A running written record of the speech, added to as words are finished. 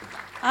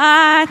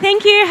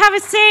Thank you. Have a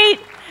seat.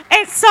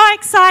 It's so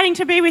exciting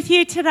to be with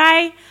you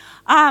today.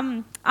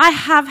 I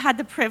have had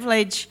the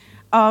privilege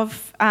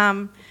of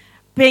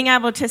being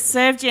able to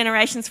serve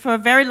generations for a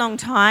very long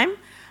time.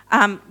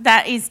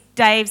 That is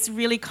Dave's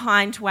really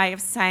kind way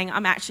of saying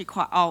I'm actually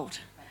quite old.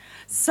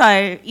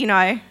 So,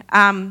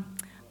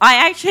 I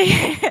actually,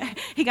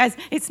 he goes,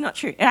 it's not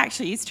true. It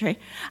actually is true.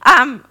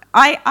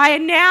 I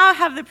now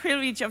have the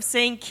privilege of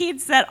seeing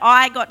kids that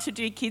I got to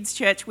do kids'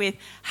 church with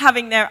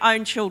having their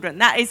own children.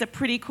 That is a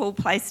pretty cool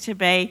place to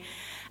be.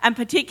 And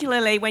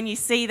particularly when you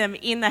see them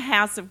in the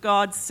house of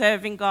God,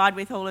 serving God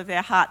with all of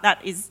their heart,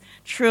 that is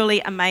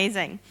truly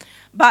amazing.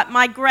 But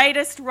my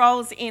greatest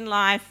roles in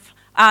life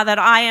are that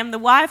I am the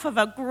wife of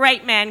a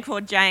great man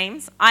called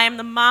James. I am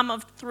the mum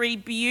of 3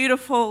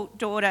 beautiful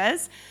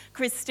daughters,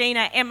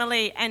 Christina,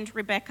 Emily and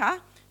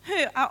Rebecca,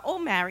 who are all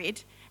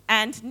married,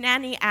 and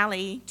nanny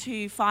Ally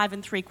to 5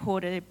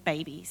 3/4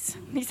 babies.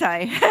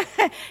 So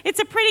it's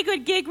a pretty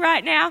good gig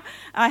right now,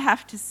 I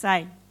have to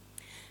say.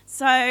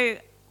 So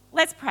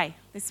let's pray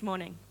this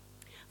morning.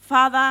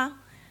 Father,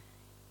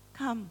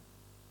 come.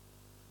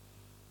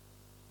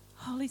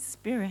 Holy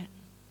Spirit,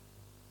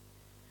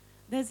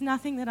 there's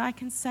nothing that I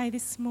can say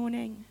this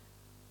morning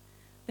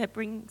that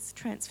brings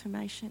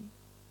transformation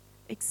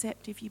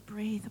except if you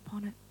breathe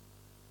upon it.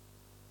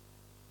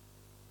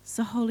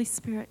 So Holy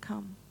Spirit,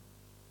 come.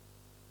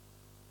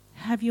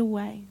 Have your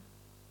way.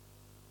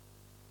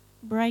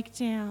 Break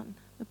down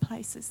the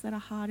places that are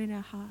hard in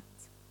our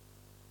hearts.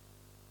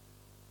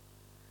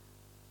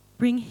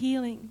 Bring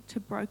healing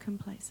to broken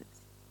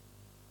places.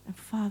 And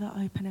Father,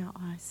 open our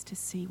eyes to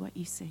see what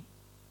you see.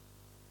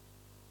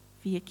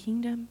 For your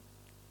kingdom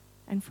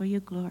and for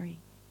your glory.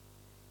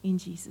 In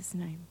Jesus'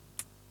 name.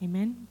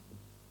 Amen.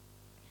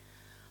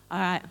 All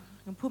right,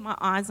 I'm going to put my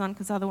eyes on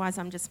because otherwise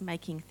I'm just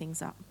making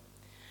things up.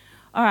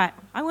 All right,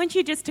 I want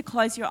you just to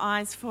close your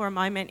eyes for a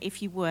moment,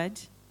 if you would.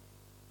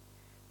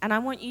 And I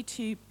want you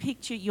to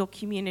picture your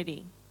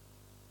community.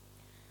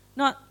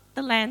 Not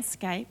the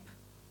landscape,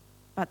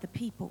 but the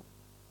people.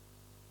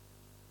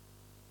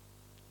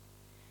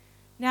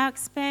 Now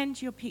expand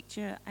your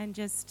picture and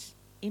just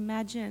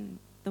imagine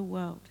the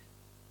world.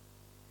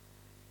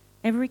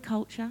 Every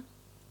culture,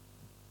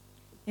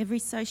 every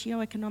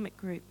socio-economic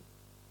group,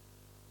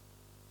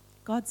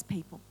 God's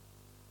people.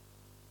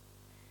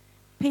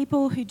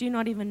 People who do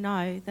not even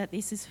know that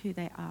this is who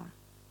they are.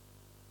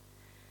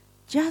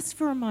 Just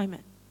for a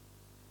moment,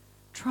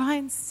 try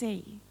and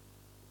see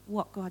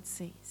what God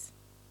sees.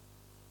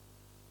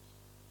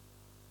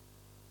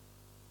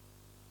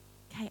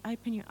 Okay,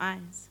 open your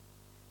eyes.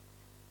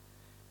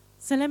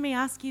 So let me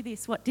ask you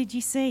this. What did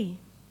you see?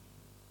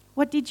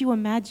 What did you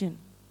imagine?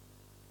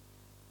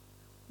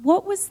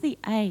 What was the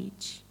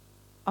age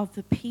of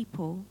the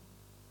people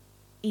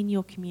in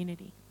your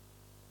community?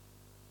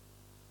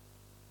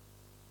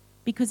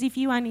 Because if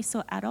you only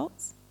saw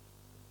adults,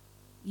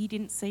 you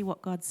didn't see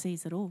what God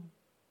sees at all.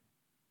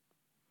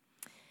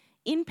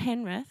 In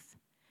Penrith,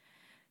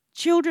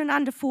 children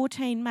under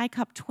 14 make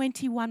up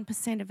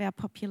 21% of our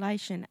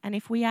population. And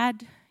if we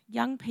add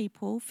young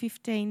people,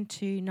 15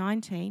 to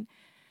 19,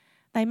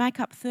 they make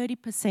up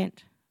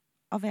 30%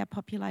 of our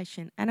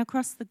population. And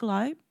across the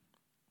globe,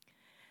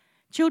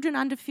 children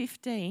under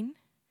 15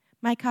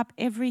 make up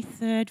every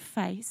 3rd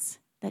face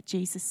that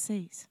Jesus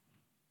sees.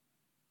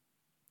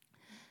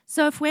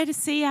 So if we're to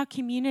see our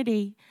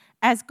community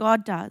as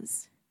God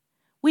does,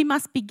 we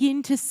must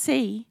begin to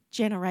see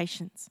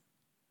generations.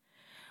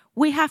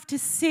 We have to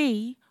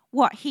see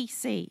what he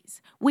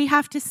sees. We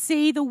have to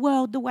see the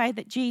world the way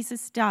that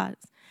Jesus does.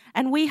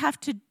 And we have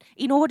to,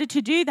 in order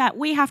to do that,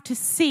 we have to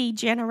see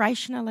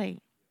generationally.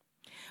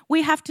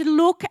 We have to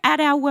look at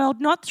our world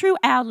not through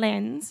our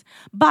lens,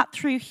 but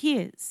through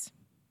his.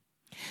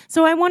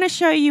 So I want to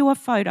show you a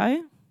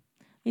photo.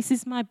 This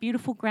is my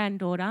beautiful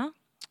granddaughter.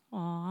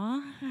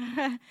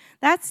 Aww,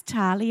 that's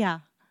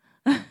Talia.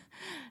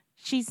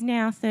 She's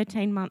now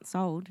 13 months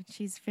old.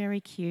 She's very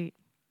cute.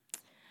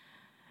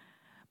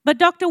 But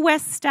Dr.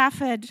 Wes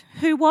Stafford,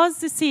 who was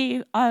the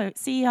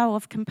CEO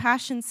of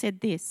Compassion,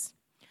 said this: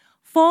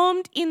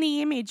 formed in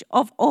the image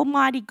of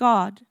Almighty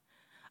God,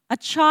 a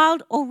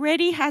child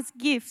already has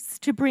gifts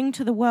to bring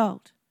to the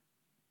world.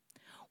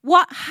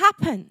 What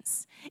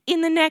happens in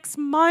the next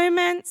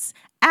moments,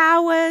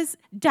 hours,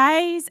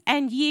 days,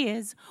 and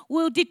years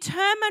will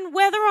determine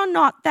whether or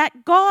not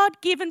that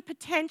God-given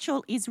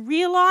potential is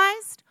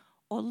realised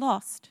or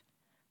lost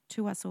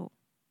to us all.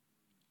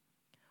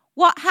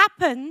 What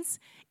happens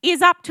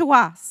is up to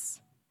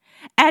us.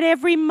 At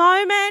every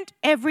moment,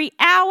 every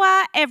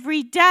hour,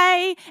 every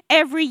day,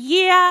 every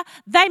year,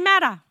 they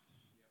matter.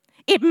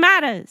 It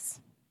matters.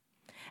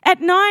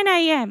 At 9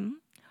 a.m.,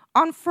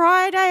 on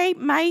Friday,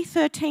 May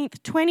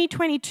 13th,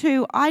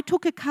 2022, I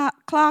took a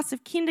class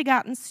of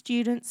kindergarten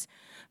students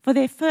for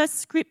their first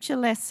scripture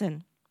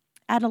lesson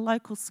at a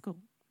local school.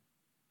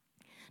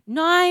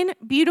 9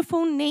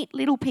 beautiful, neat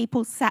little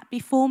people sat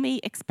before me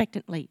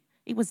expectantly.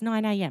 It was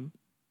 9 a.m.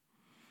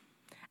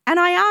 And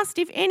I asked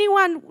if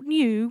anyone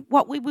knew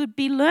what we would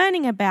be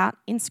learning about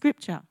in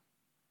scripture.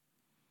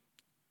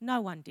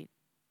 No one did.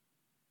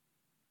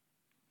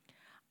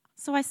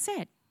 So I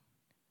said,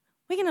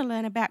 we're going to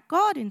learn about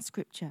God in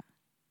Scripture.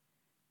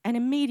 And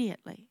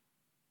immediately,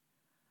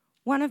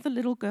 one of the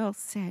little girls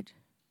said,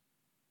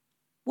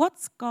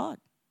 "What's God?"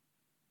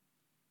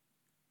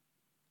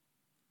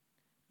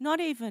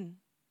 Not even,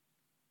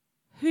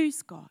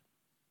 "Who's God?"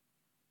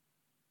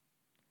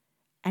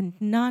 And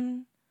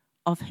none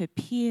of her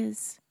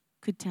peers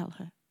could tell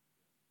her.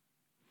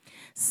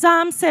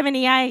 Psalm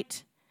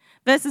 78,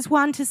 verses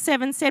 1 to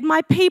 7 said,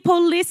 "My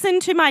people, listen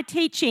to my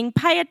teaching.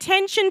 Pay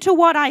attention to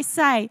what I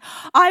say.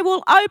 I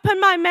will open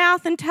my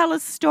mouth and tell a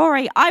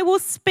story. I will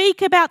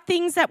speak about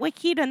things that were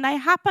hidden. They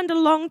happened a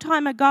long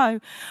time ago.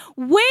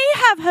 We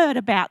have heard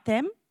about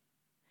them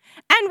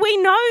and we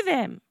know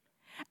them.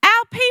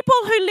 Our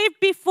people who lived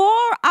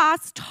before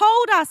us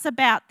told us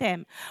about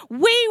them.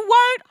 We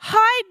won't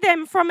hide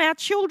them from our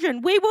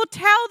children. We will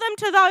tell them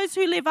to those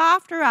who live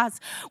after us.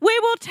 We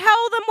will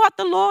tell them what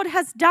the Lord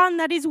has done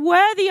that is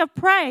worthy of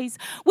praise.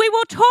 We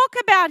will talk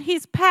about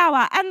his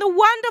power and the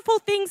wonderful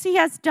things he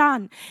has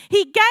done.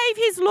 He gave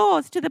his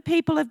laws to the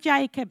people of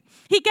Jacob.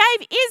 He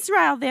gave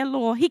Israel their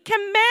law. He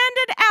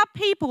commanded our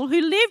people who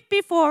lived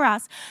before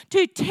us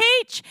to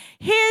teach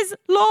his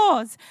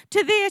laws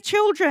to their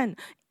children.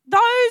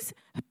 Those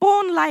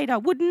born later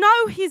would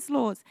know his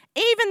laws.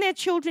 Even their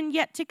children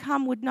yet to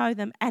come would know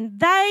them. And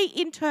they,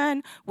 in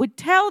turn, would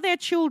tell their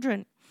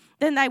children.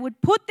 Then they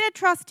would put their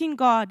trust in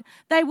God.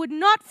 They would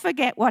not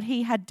forget what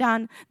he had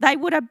done. They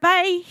would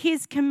obey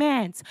his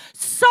commands."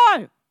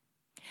 So,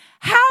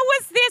 how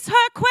was this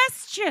her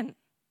question?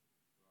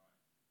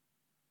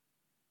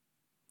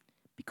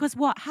 Because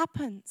what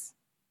happens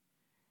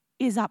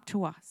is up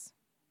to us.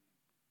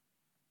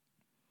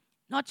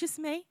 Not just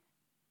me.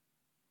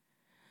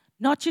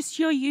 Not just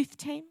your youth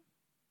team,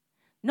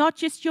 not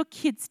just your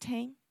kids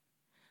team,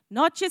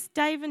 not just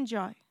Dave and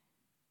Joe,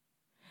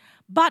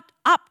 but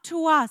up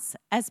to us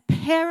as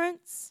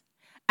parents,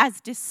 as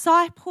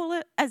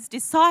disciples,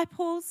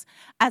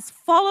 as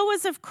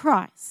followers of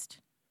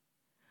Christ.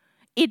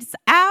 It's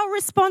our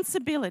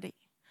responsibility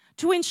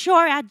to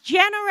ensure our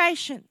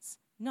generations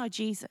know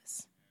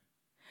Jesus.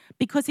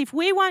 Because if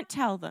we won't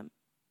tell them,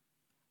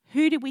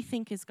 who do we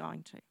think is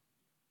going to?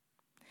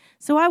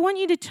 So I want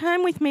you to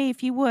turn with me,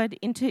 if you would,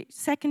 into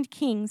 2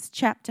 Kings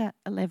chapter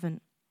 11.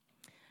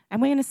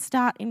 And we're going to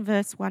start in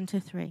verse 1 to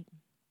 3.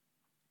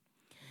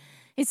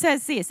 It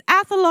says this: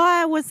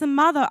 "Athaliah was the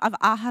mother of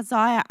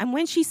Ahaziah, and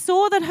when she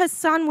saw that her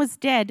son was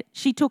dead,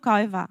 she took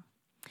over.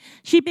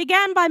 She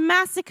began by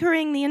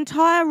massacring the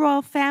entire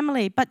royal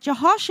family, but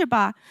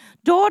Jehosheba,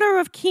 daughter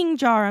of King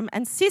Joram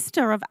and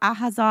sister of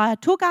Ahaziah,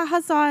 took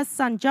Ahaziah's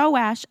son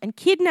Joash and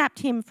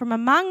kidnapped him from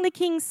among the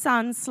king's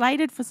sons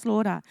slated for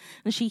slaughter.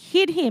 And she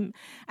hid him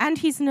and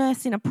his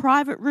nurse in a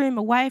private room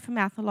away from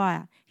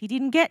Athaliah. He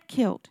didn't get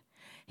killed.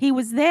 He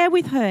was there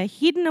with her,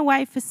 hidden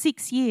away for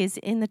 6 years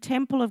in the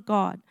temple of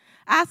God.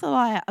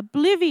 Athaliah,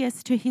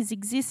 oblivious to his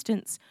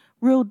existence,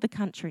 ruled the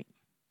country."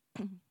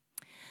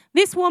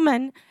 This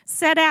woman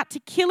set out to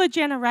kill a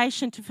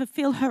generation to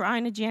fulfill her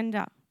own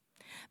agenda.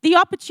 The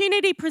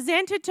opportunity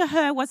presented to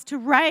her was to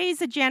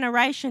raise a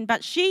generation,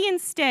 but she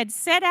instead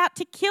set out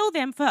to kill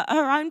them for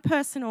her own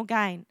personal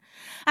gain.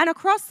 And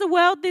across the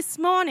world this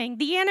morning,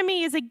 the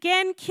enemy is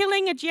again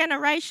killing a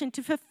generation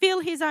to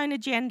fulfill his own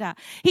agenda.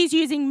 He's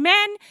using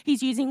men,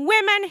 he's using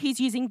women, he's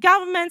using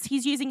governments,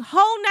 he's using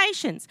whole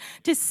nations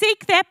to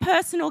seek their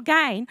personal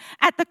gain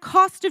at the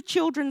cost of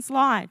children's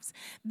lives.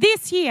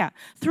 This year,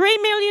 3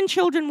 million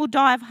children will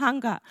die of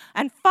hunger,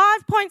 and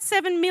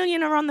 5.7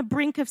 million are on the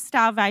brink of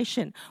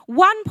starvation.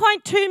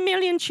 1.2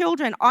 million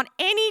children on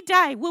any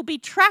day will be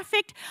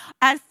trafficked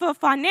as for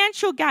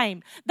financial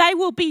gain. They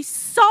will be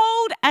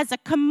sold as a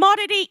commodity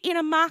in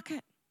a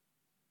market.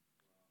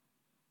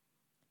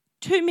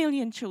 2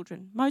 million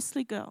children,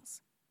 mostly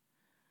girls,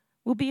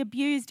 will be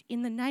abused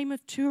in the name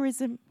of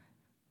tourism.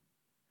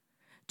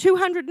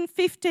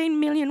 215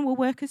 million will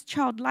work as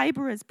child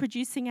labourers,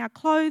 producing our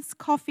clothes,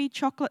 coffee,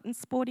 chocolate and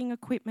sporting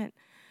equipment.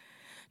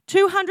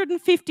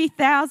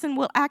 250,000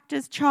 will act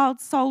as child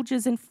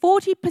soldiers, and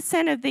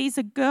 40% of these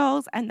are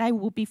girls, and they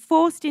will be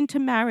forced into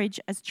marriage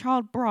as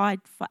child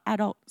bride for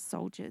adult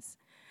soldiers.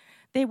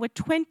 There were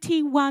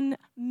 21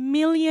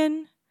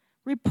 million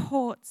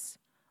reports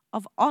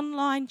of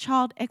online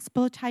child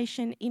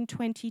exploitation in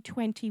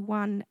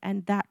 2021,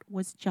 and that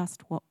was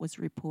just what was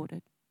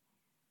reported.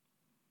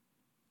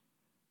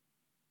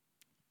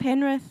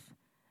 Penrith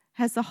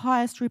has the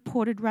highest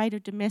reported rate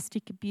of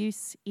domestic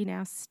abuse in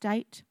our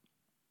state,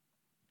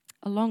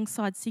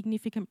 alongside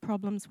significant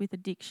problems with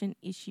addiction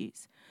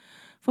issues.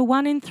 For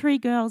 1 in 3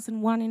 girls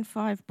and 1 in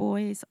 5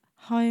 boys,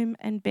 home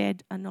and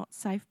bed are not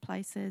safe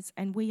places,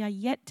 and we are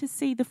yet to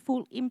see the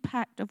full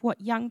impact of what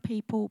young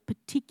people,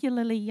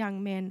 particularly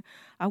young men,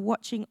 are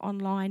watching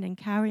online and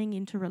carrying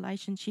into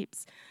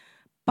relationships,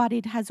 but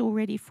it has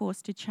already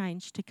forced a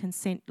change to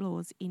consent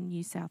laws in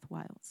New South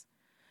Wales.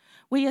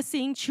 We are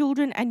seeing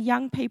children and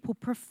young people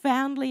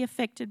profoundly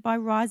affected by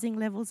rising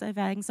levels of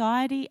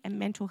anxiety and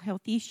mental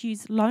health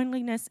issues,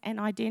 loneliness and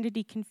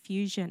identity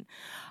confusion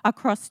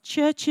across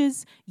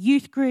churches,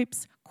 youth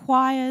groups,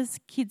 choirs,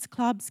 kids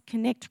clubs,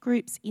 connect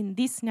groups in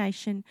this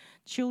nation,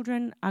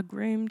 children are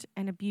groomed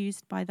and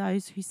abused by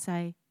those who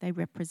say they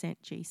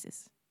represent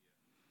Jesus.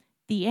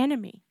 The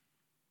enemy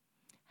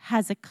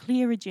has a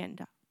clear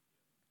agenda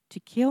to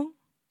kill,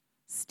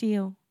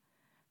 steal,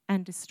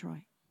 and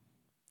destroy.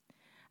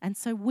 And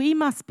so we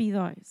must be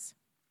those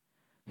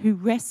who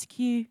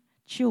rescue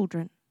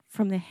children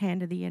from the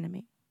hand of the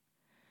enemy.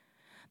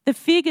 The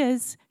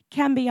figures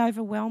can be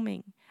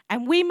overwhelming,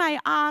 and we may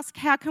ask,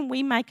 how can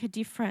we make a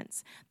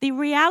difference? The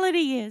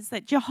reality is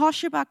that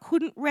Jehoshaphat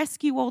couldn't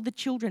rescue all the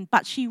children,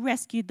 but she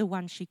rescued the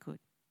ones she could.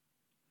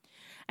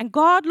 And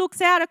God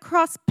looks out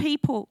across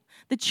people,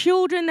 the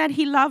children that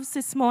he loves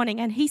this morning,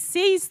 and he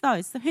sees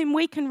those whom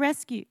we can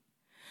rescue.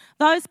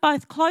 Those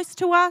both close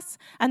to us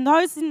and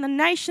those in the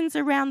nations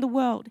around the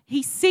world.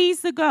 He sees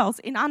the girls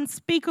in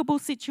unspeakable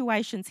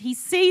situations. He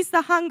sees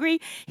the hungry.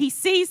 He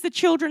sees the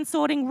children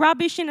sorting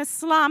rubbish in a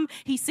slum.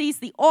 He sees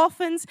the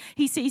orphans.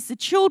 He sees the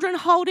children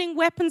holding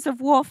weapons of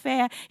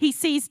warfare. He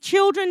sees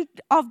children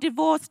of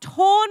divorce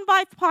torn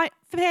by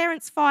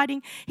parents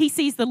fighting. He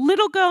sees the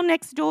little girl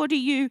next door to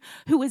you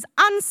who is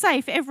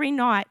unsafe every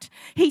night.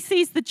 He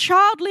sees the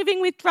child living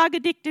with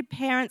drug-addicted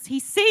parents. He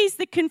sees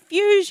the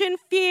confusion,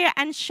 fear,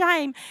 and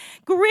shame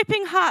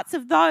gripping hearts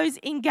of those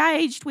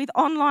engaged with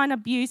online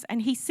abuse.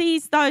 And he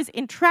sees those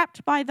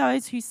entrapped by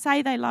those who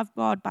say they love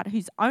God, but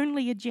whose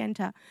only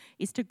agenda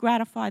is to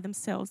gratify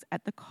themselves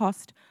at the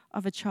cost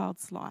of a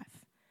child's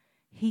life.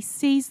 He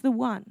sees the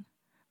one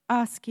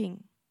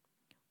asking,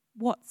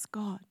 "What's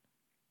God?"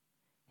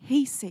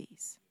 He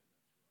sees.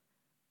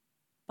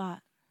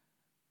 But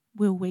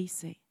will we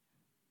see?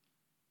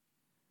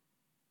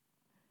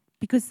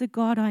 Because the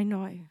God I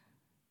know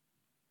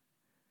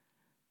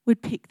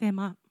would pick them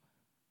up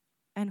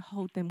and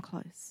hold them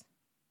close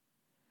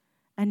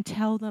and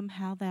tell them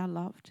how they are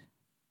loved.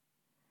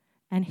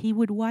 And he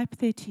would wipe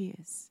their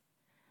tears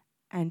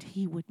and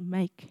he would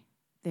make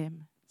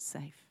them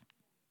safe.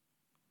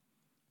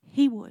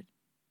 He would,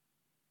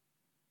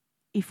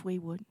 if we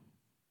would.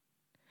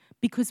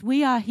 Because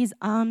we are his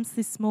arms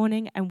this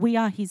morning, and we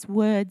are his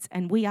words,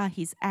 and we are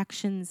his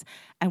actions,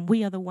 and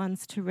we are the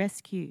ones to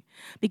rescue.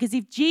 Because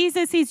if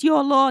Jesus is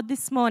your Lord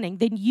this morning,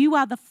 then you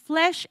are the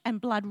flesh and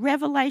blood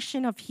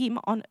revelation of him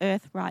on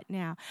earth right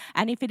now.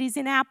 And if it is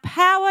in our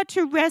power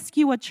to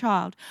rescue a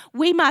child,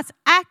 we must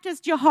act as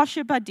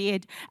Jehoshaphat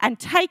did and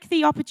take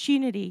the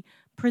opportunity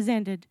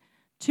presented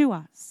to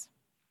us.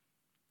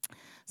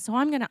 So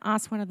I'm going to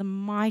ask one of the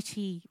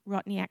mighty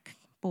Rotniak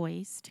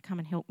boys to come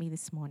and help me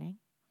this morning.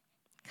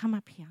 Come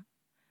up here,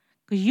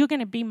 because you're going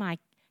to be my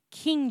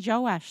King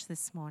Joash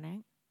this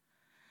morning.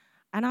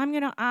 And I'm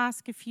going to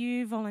ask a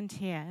few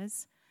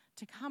volunteers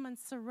to come and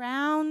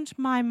surround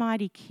my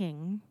mighty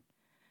king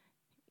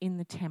in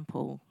the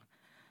temple.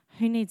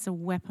 Who needs a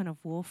weapon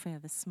of warfare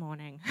this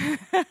morning?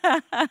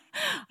 I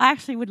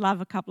actually would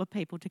love a couple of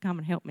people to come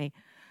and help me.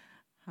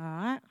 All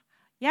right.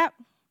 Yep.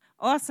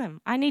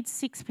 Awesome. I need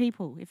 6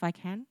 people if I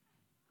can.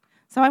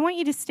 So I want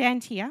you to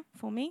stand here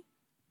for me.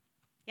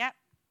 Yep.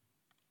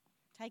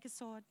 Take a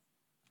sword.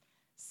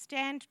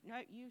 Stand. No,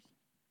 you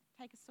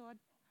take a sword.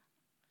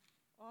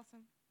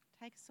 Awesome.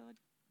 Take a sword.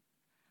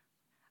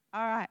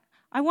 All right.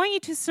 I want you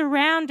to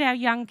surround our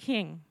young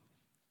king.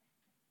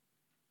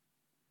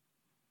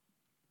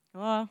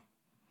 Oh,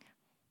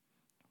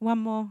 one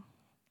more.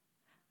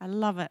 I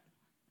love it.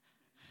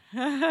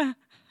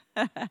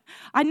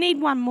 I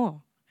need one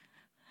more.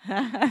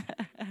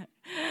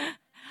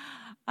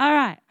 All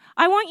right.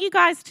 I want you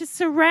guys to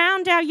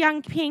surround our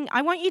young king.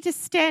 I want you to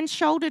stand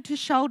shoulder to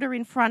shoulder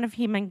in front of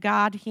him and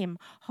guard him.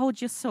 Hold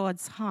your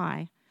swords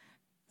high.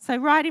 So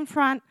right in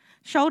front,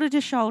 shoulder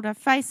to shoulder,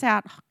 face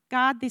out,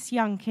 guard this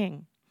young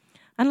king.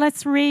 And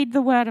let's read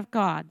the word of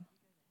God.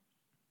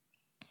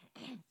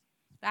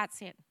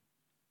 That's it.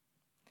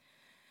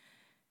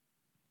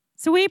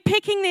 So we're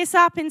picking this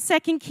up in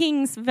 2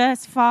 Kings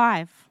verse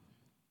 5.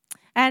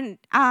 And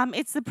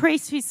it's the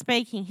priest who's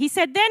speaking. He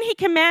said, "Then he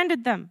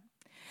commanded them,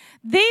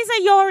 'These are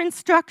your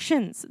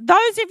instructions.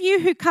 Those of you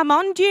who come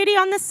on duty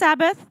on the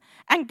Sabbath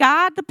and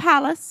guard the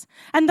palace,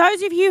 and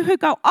those of you who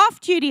go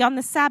off duty on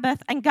the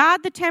Sabbath and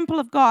guard the temple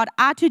of God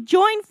are to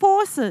join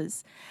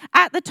forces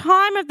at the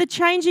time of the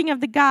changing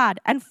of the guard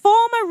and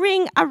form a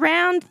ring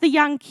around the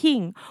young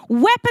king,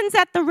 weapons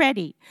at the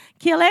ready.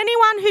 Kill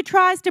anyone who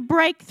tries to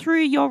break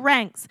through your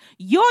ranks.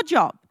 Your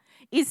job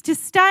is to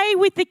stay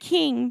with the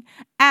king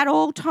at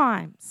all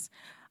times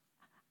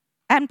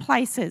and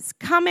places,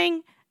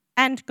 coming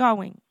and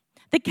going.'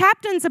 The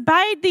captains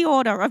obeyed the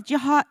order of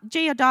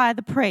Jehoiada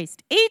the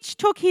priest. Each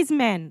took his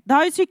men,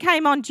 those who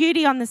came on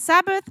duty on the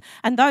Sabbath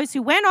and those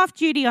who went off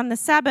duty on the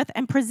Sabbath,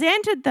 and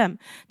presented them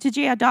to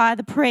Jehoiada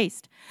the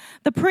priest.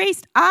 The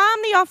priest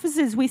armed the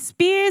officers with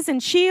spears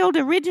and shield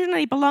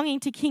originally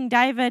belonging to King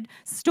David,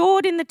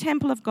 stored in the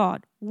temple of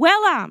God,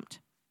 well armed.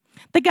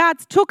 The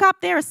guards took up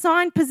their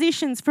assigned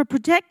positions for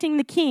protecting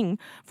the king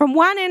from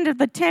one end of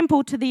the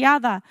temple to the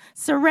other,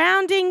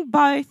 surrounding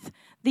both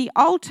the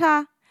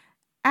altar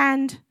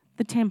and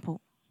the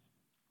temple."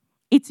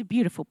 It's a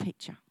beautiful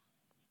picture.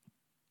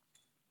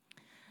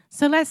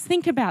 So let's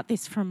think about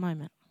this for a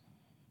moment.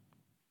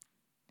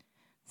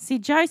 See,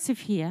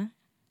 Joseph here,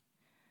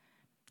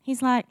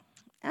 he's like,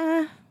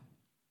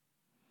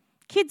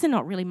 kids are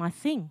not really my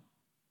thing.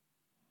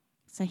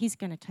 So he's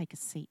going to take a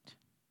seat.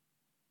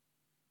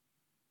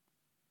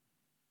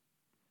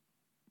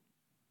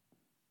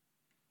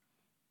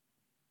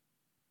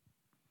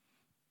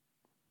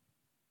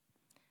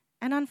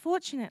 And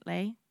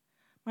unfortunately,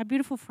 my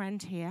beautiful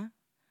friend here,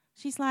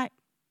 she's like,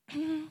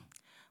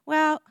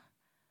 well,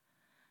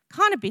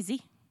 kind of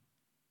busy.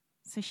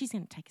 So she's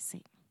going to take a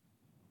seat.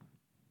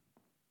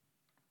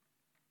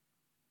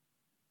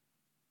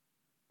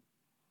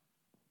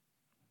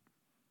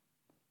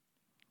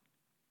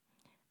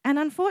 And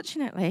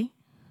unfortunately,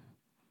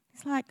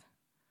 it's like,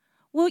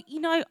 well,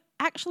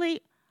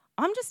 actually,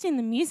 I'm just in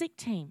the music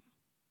team.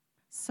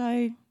 So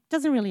it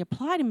doesn't really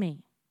apply to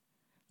me.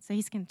 So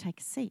he's going to take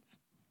a seat.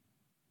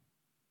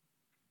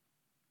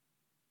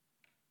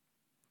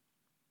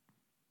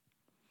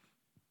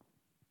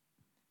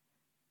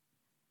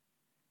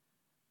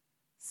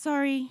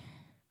 Sorry,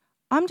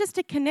 I'm just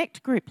a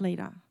Connect group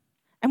leader.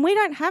 And we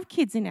don't have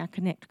kids in our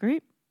Connect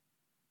group.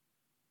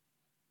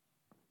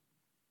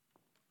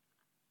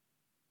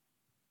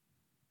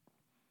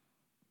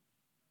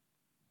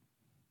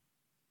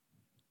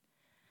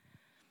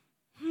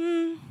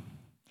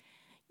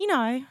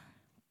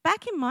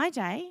 Back in my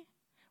day,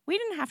 we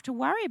didn't have to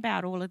worry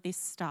about all of this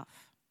stuff.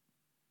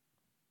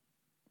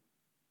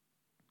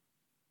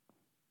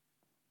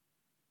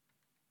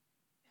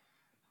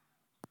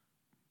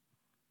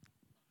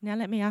 Now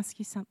let me ask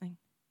you something.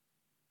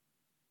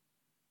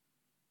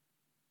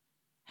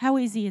 How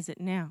easy is it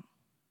now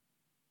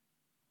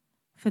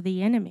for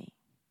the enemy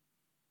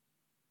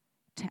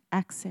to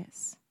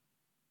access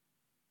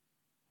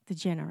the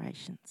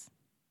generations?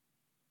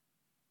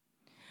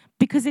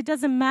 Because it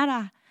doesn't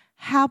matter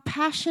how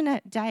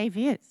passionate Dave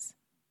is.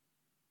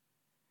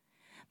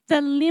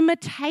 The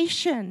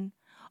limitation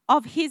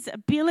of his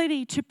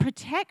ability to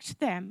protect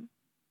them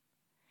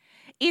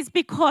is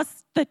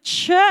because the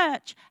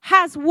church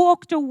has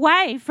walked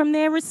away from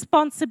their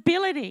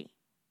responsibility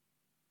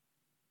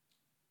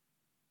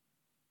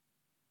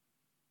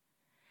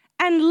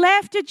and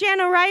left a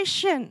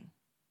generation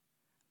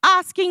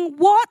asking,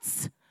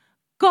 what's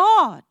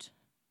God?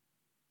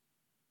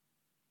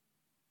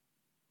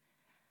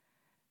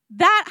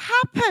 That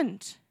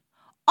happened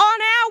on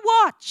our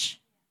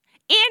watch,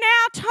 in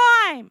our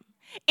time,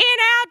 in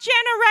our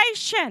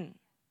generation.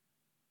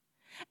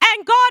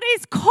 And God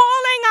is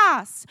calling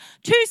us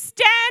to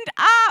stand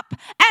up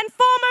and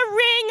form a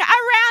ring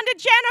around a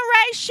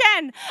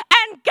generation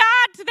and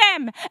guard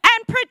them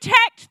and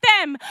protect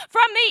them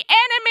from the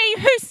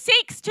enemy who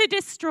seeks to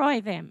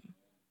destroy them.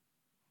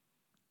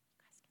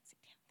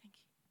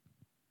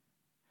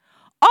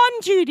 On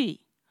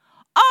duty,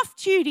 off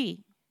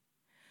duty,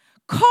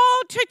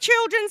 called to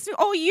children's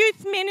or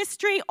youth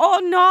ministry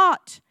or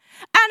not.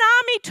 An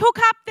army took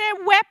up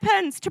their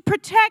weapons to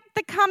protect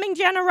the coming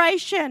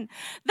generation.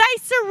 They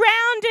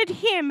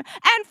surrounded him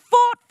and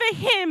fought for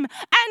him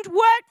and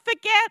worked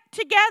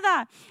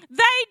together.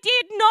 They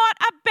did not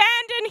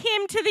abandon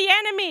him to the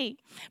enemy.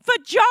 For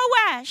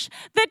Joash,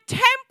 the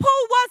temple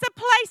was a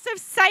place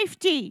of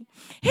safety.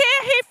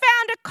 Here he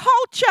found a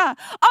culture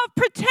of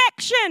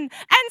protection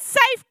and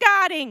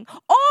safeguarding.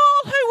 All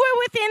who were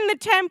within the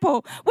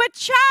temple were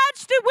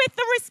charged with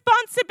the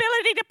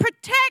responsibility to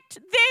protect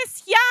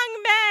this young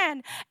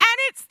man. And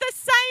it's the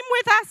same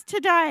with us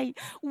today.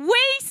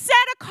 We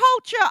set a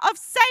culture of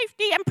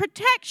safety and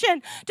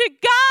protection to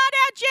guard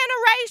our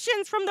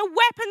generations from the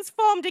weapons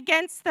formed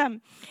against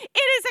them.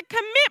 It is a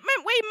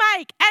commitment we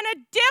make and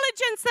a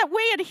diligence that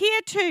we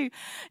adhere to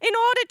in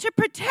order to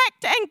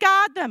protect and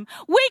guard them.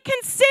 We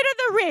consider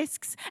the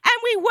risks and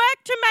we work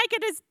to make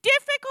it as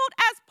difficult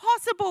as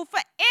possible for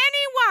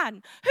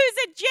anyone whose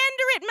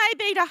agenda it may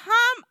be to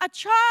harm a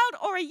child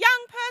or a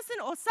young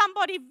person or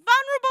somebody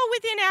vulnerable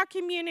within our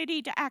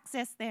community to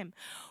access them.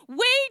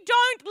 We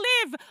don't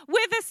live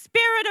with a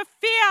spirit of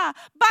fear,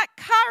 but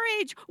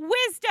courage,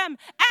 wisdom,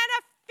 and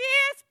a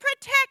fierce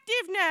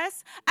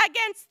protectiveness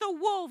against the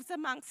wolves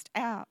amongst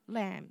our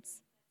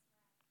lambs.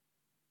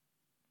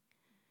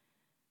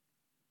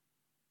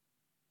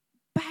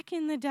 Back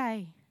in the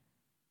day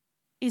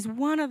is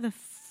one of the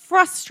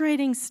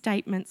frustrating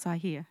statements I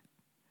hear.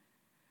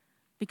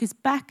 Because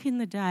back in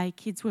the day,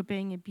 kids were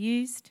being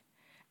abused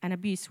and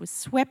abuse was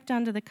swept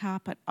under the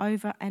carpet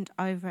over and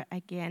over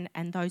again,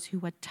 and those who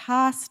were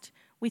tasked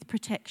with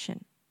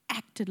protection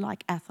acted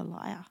like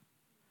Athaliah.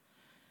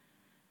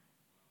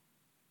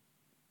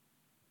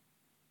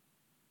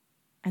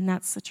 And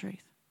that's the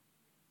truth.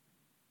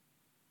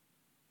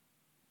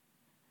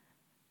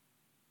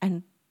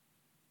 And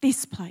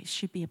this place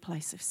should be a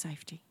place of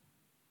safety.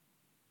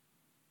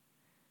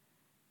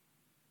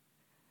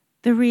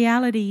 The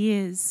reality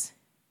is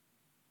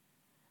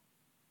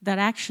that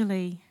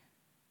actually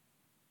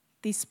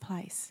this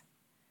place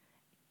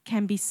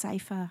can be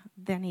safer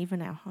than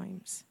even our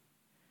homes.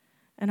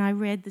 And I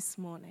read this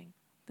morning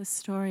the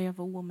story of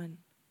a woman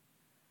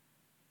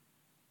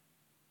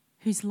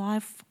whose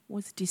life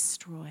was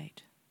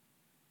destroyed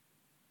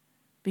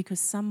because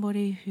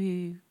somebody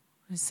who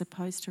was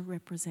supposed to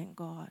represent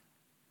God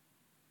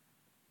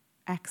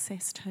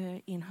accessed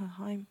her in her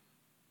home,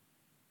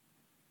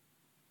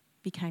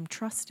 became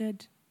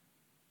trusted,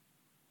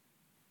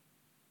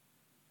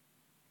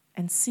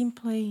 and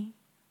simply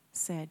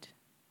said,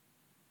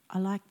 I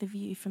like the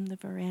view from the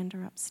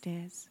veranda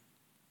upstairs.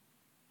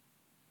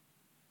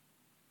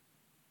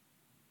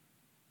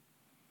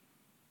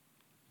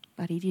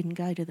 But he didn't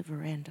go to the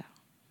veranda.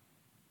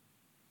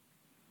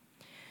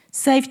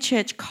 Safe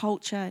church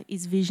culture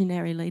is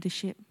visionary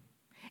leadership.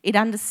 It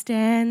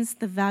understands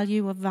the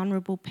value of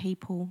vulnerable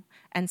people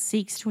and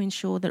seeks to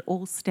ensure that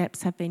all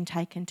steps have been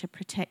taken to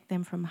protect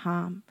them from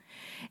harm.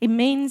 It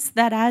means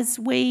that as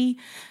we,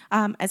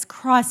 as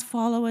Christ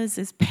followers,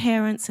 as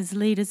parents, as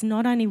leaders,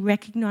 not only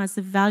recognise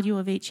the value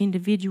of each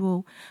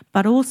individual,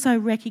 but also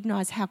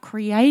recognise how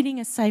creating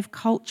a safe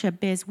culture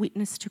bears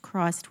witness to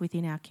Christ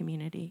within our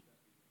community.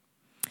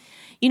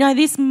 You know,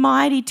 this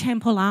mighty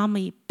temple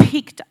army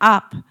picked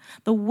up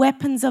the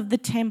weapons of the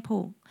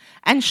temple.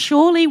 And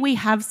surely we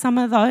have some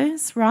of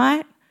those,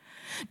 right?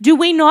 Do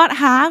we not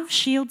have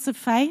shields of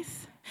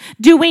faith?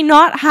 Do we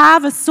not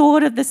have a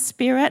sword of the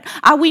Spirit?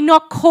 Are we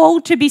not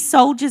called to be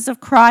soldiers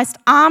of Christ,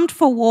 armed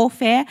for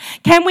warfare?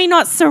 Can we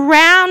not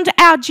surround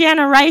our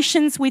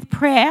generations with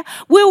prayer?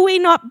 Will we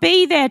not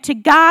be there to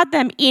guard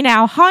them in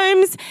our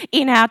homes,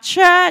 in our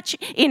church,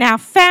 in our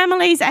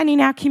families, and in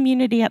our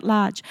community at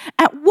large?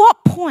 At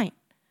what point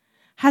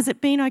has it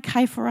been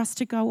okay for us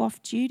to go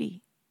off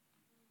duty?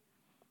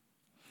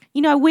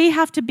 You know, we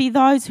have to be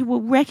those who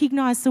will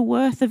recognise the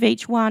worth of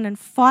each one and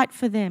fight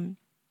for them.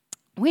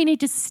 We need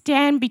to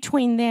stand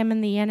between them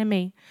and the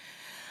enemy.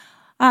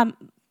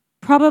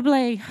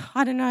 Probably,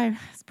 I don't know,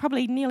 it's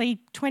probably nearly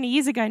 20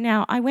 years ago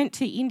now, I went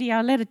to India.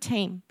 I led a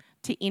team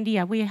to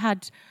India. We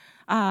had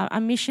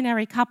a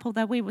missionary couple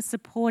that we were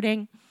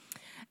supporting.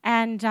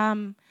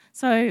 And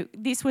so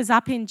this was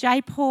up in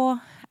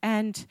Jaipur,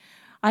 and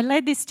I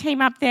led this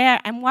team up there,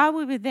 and while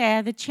we were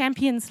there, the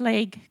Champions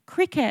League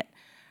cricket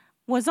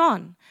was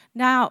on.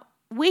 Now,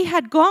 we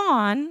had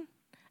gone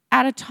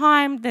at a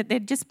time that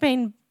there'd just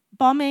been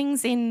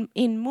bombings in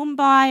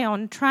Mumbai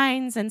on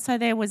trains, and so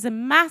there was a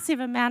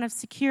massive amount of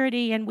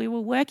security, and we were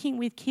working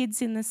with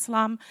kids in the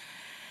slum.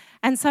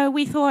 And so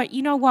we thought,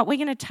 you know what, we're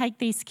going to take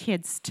these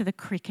kids to the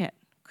cricket,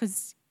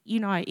 because, you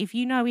know, if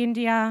you know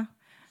India,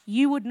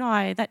 you would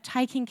know that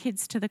taking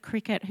kids to the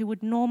cricket who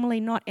would normally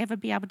not ever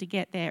be able to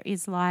get there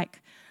is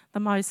like the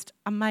most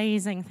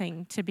amazing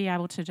thing to be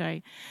able to do.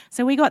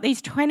 So we got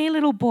these 20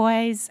 little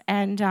boys,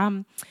 and,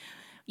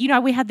 you know,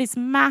 we had this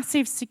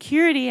massive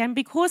security, and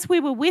because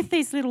we were with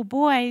these little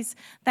boys,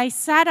 they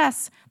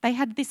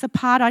had this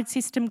apartheid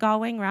system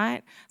going,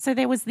 right? So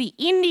there was the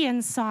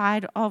Indian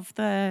side of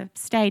the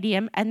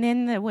stadium, and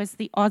then there was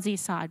the Aussie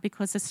side,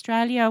 because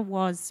Australia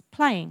was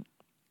playing.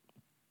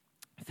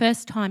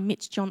 First time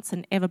Mitch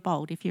Johnson ever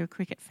bowled. If you're a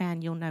cricket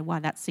fan, you'll know why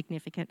that's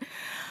significant.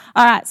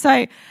 All right,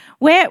 so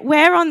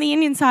we're on the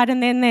Indian side,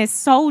 and then there's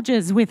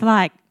soldiers with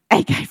like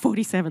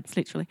AK-47s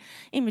literally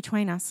in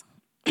between us.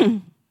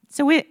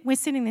 So we're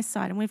sitting this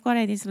side, and we've got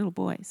these little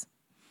boys.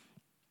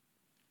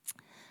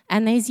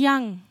 And these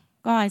young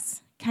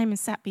guys came and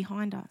sat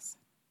behind us.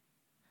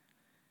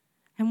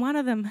 And one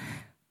of them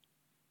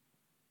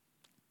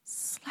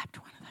slapped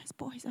one of those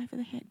boys over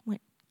the head and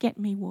went, "Get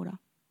me water."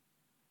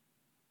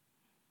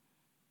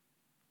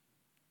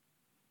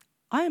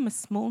 I am a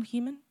small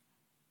human.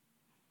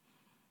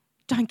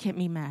 Don't get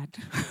me mad.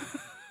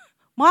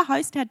 My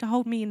host had to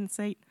hold me in the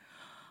seat.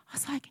 I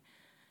was like,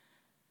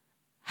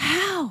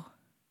 how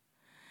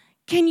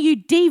can you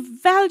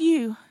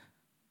devalue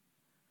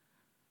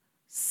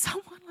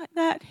someone like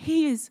that?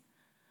 He is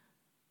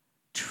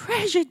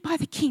treasured by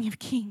the King of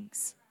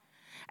Kings.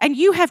 And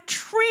you have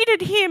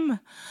treated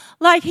him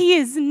like he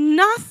is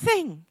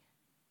nothing.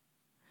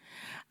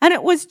 And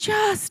it was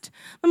just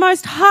the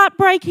most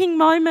heartbreaking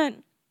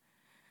moment.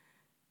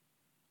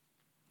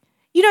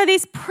 You know,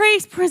 this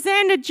priest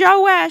presented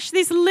Joash,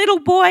 this little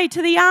boy, to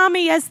the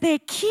army as their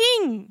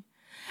king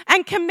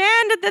and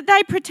commanded that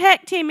they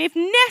protect him, if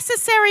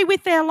necessary,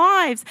 with their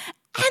lives.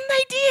 And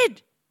they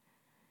did.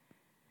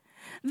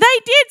 They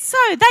did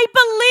so. They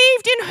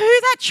believed in who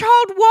that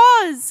child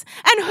was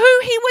and who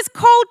he was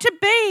called to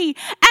be.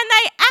 And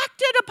they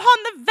acted upon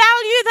the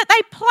value that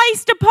they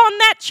placed upon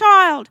that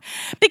child.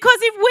 Because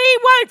if we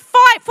won't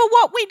fight for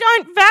what we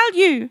don't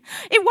value,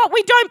 in what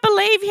we don't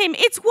believe in,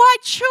 it's why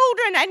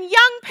children and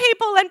young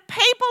people and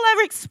people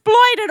are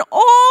exploited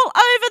all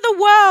over the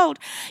world.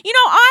 You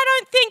know, I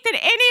don't think that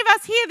any of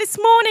us here this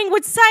morning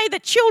would say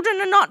that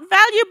children are not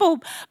valuable,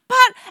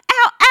 but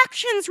our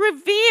actions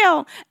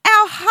reveal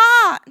our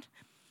heart.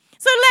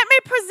 So let me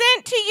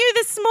present to you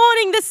this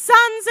morning the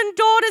sons and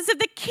daughters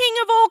of the King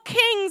of all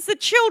kings, the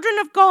children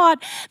of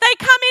God. They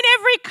come in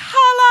every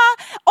colour,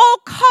 all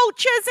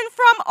cultures and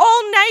from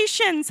all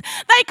nations.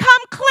 They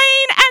come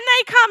clean and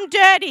they come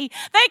dirty.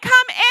 They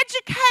come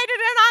educated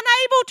and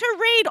unable to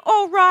read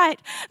or write.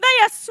 They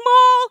are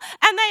small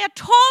and they are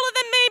taller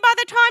than me by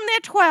the time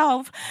they're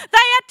 12.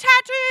 They are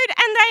tattooed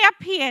and they are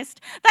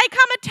pierced. They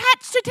come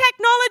attached to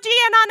technology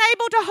and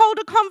unable to hold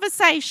a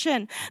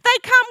conversation. They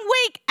come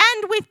weak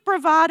and with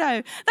bravado.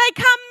 They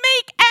come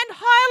meek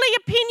and highly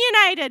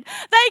opinionated.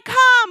 They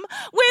come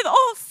with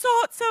all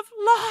sorts of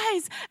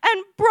lies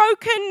and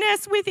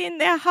brokenness within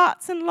their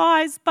hearts and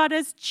lives. But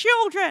as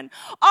children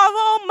of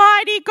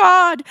Almighty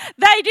God,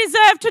 they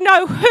deserve to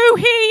know who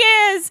He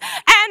is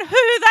and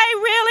who they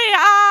really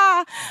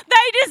are.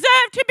 They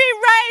deserve to be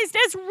raised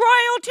as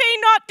royalty,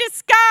 not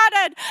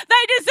discarded.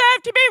 They deserve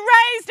to be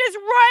raised as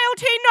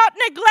royalty, not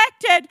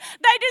neglected.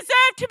 They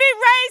deserve to be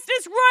raised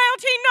as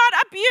royalty,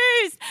 not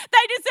abused.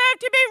 They deserve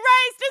to be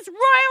raised as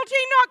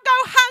royalty, not go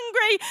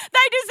hungry.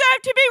 They deserve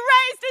to be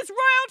raised as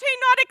royalty,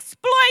 not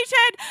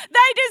exploited.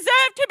 They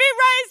deserve to be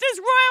raised as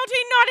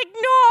royalty, not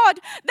ignored.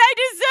 They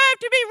deserve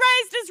to be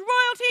raised as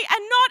royalty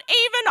and not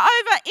even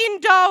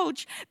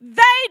overindulged.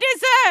 They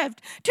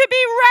deserved to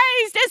be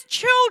raised as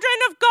children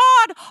of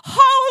God,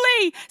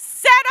 holy,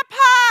 set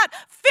apart,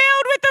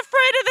 filled with the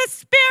fruit of the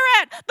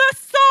Spirit, the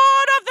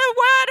sword of the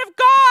Word of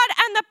God,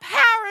 and the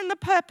power and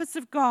the purpose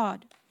of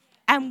God.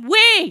 And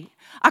we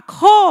are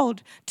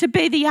called to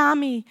be the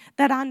army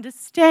that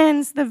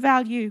understands the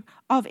value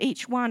of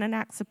each one and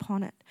acts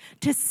upon it.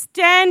 To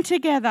stand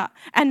together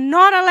and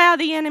not allow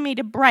the enemy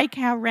to break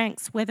our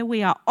ranks, whether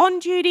we are on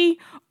duty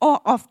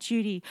or off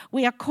duty.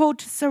 We are called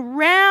to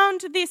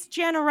surround this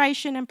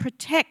generation and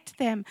protect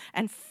them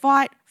and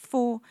fight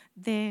for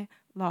their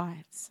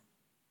lives.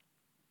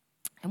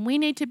 And we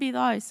need to be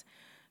those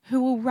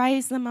who will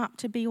raise them up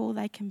to be all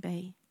they can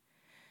be.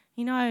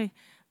 You know,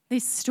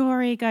 this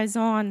story goes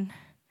on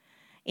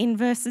in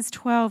verses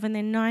 12 and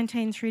then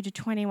 19 through to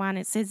 21.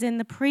 It says, "Then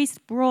the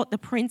priest brought the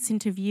prince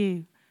into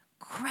view,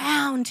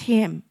 crowned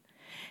him,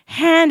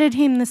 handed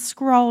him the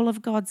scroll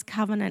of God's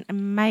covenant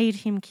and made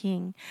him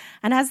king.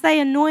 And as they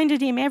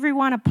anointed him,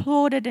 everyone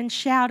applauded and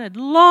shouted,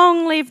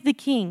 'Long live the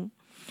king!'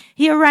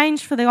 He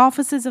arranged for the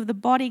officers of the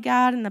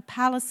bodyguard and the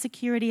palace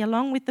security,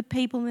 along with the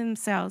people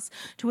themselves,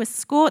 to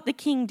escort the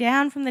king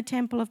down from the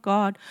temple of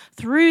God,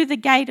 through the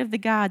gate of the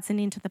guards and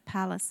into the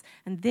palace.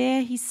 And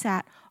there he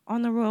sat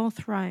on the royal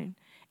throne.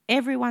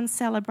 Everyone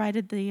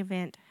celebrated the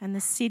event, and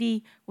the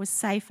city was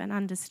safe and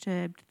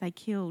undisturbed. They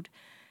killed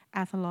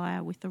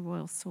Athaliah with the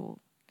royal sword."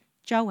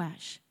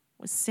 Joash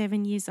was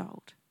 7 years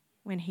old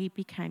when he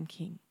became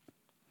king.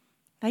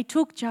 They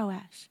took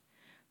Joash,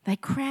 they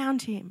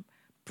crowned him,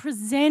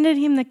 presented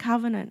him the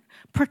covenant,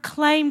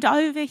 proclaimed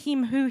over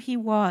him who he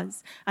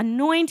was,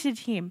 anointed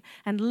him,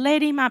 and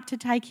led him up to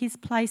take his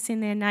place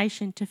in their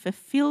nation to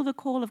fulfill the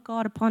call of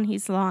God upon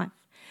his life.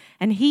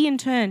 And he in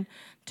turn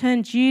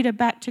turned Judah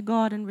back to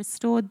God and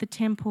restored the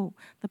temple,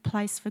 the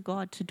place for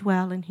God to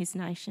dwell in his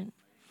nation.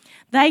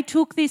 They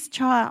took this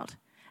child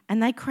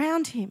and they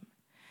crowned him.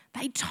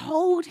 They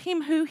told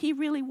him who he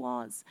really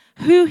was,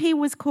 who he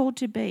was called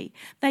to be.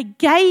 They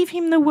gave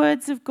him the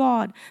words of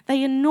God.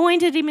 They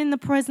anointed him in the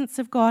presence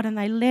of God, and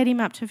they led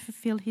him up to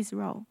fulfill his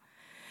role.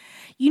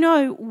 You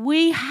know,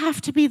 we have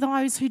to be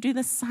those who do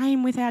the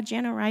same with our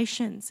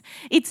generations.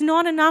 It's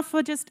not enough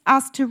for just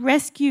us to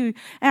rescue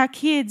our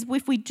kids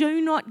if we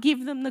do not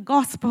give them the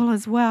gospel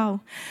as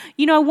well.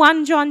 You know,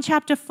 1 John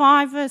chapter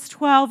 5 verse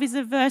 12 is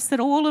a verse that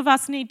all of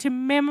us need to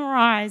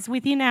memorize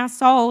within our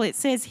soul. It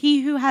says,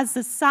 "He who has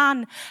the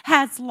Son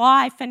has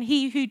life, and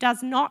he who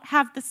does not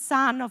have the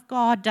Son of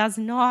God does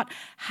not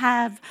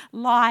have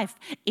life."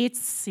 It's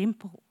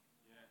simple.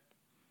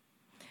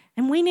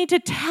 And we need to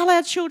tell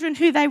our children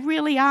who they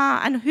really are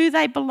and who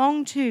they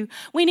belong to.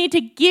 We need to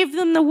give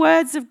them the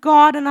words of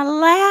God and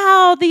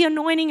allow the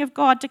anointing of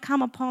God to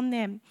come upon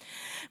them.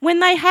 When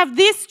they have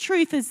this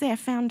truth as their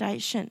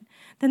foundation,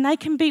 then they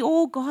can be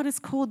all God has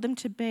called them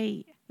to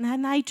be. And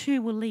then they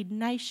too will lead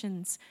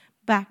nations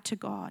back to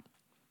God.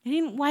 They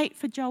didn't wait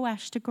for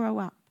Joash to grow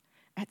up.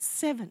 At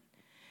 7,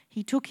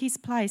 he took his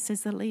place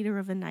as the leader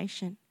of a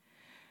nation.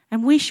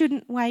 And we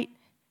shouldn't wait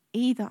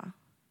either.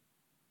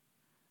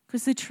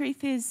 Because the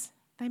truth is,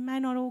 they may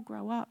not all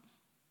grow up.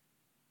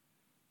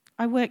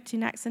 I worked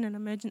in accident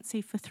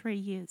emergency for 3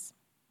 years.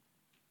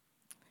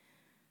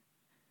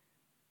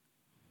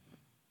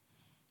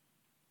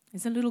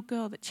 There's a little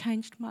girl that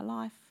changed my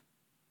life.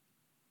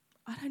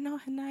 I don't know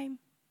her name.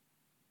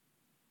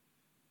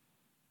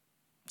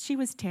 She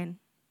was 10.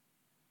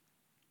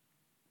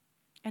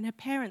 And her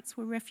parents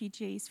were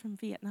refugees from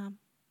Vietnam.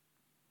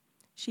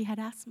 She had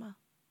asthma.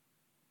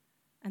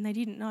 And they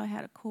didn't know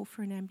how to call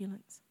for an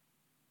ambulance.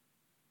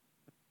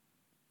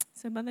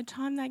 So by the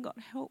time they got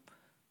help,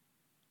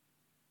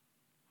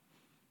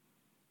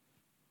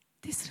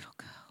 this little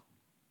girl,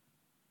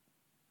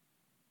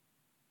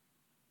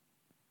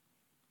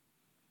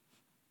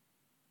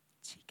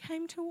 she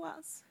came to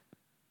us.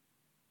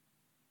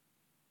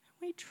 And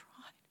we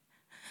tried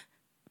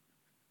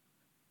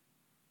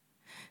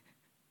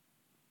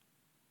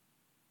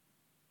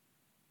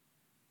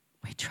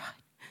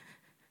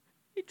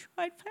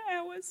tried for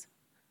hours.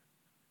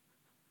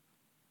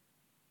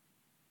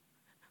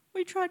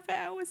 We tried for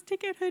hours to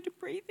get her to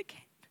breathe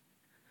again.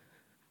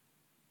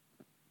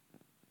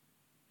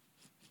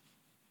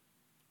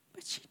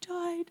 But she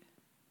died.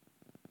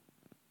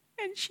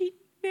 And she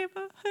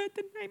never heard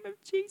the name of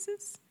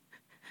Jesus.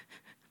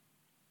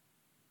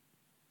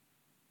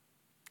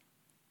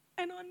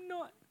 And I'm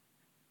not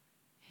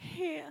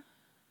here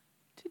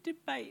to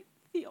debate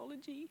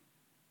theology.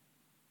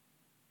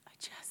 I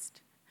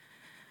just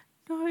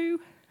know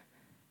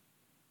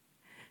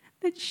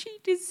that she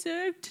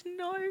deserved to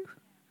know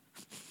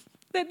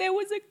that there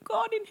was a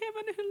God in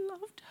heaven who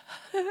loved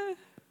her,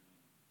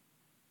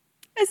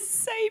 a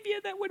Saviour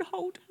that would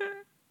hold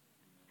her,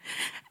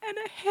 and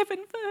a heaven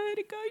for her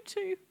to go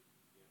to.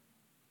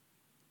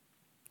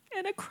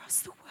 And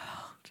across the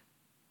world,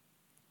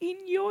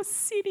 in your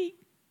city,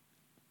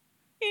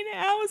 in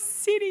our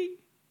city,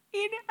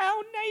 in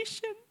our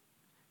nation,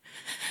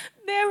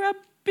 there are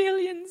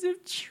billions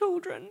of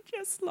children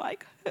just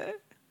like her.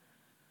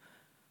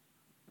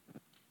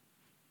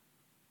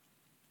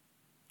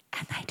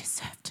 And they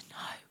deserve to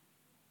know.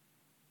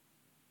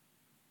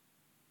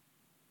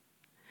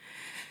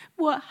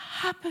 What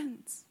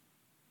happens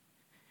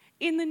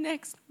in the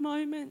next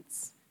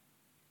moments,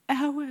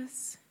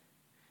 hours,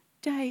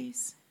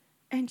 days,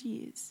 and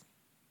years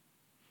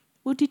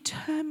will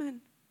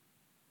determine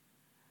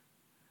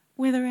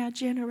whether our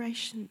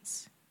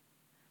generations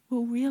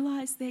will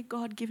realise their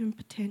God-given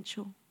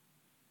potential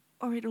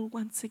or it'll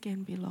once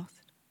again be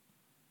lost.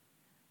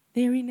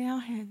 They're in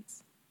our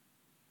hands.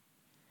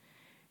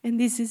 And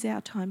this is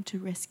our time to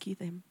rescue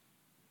them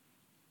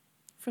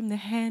from the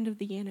hand of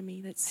the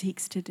enemy that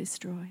seeks to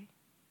destroy.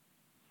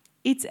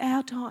 It's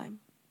our time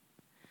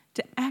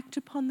to act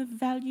upon the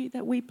value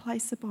that we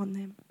place upon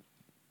them.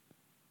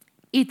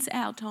 It's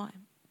our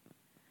time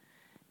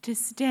to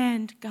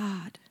stand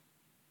guard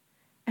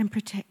and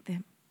protect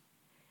them.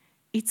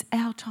 It's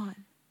our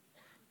time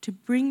to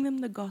bring them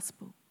the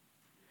gospel,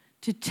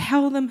 to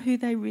tell them who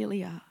they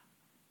really are,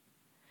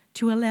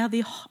 to allow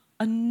the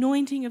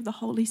anointing of the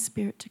Holy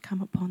Spirit to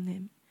come upon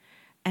them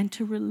and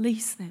to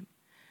release them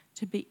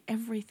to be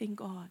everything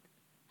God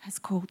has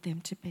called them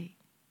to be.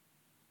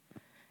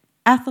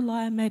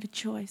 Athaliah made a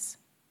choice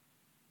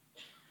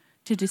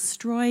to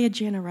destroy a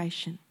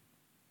generation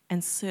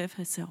and serve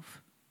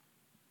herself.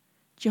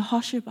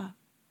 Jehoshaphat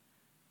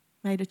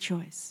made a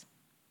choice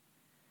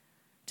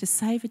to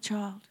save a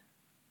child,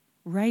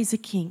 raise a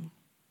king,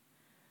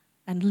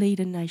 and lead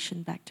a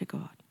nation back to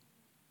God.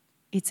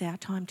 It's our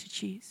time to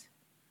choose.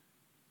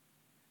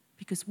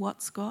 Because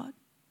what's God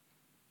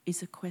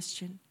is a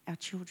question our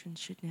children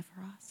should never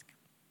ask.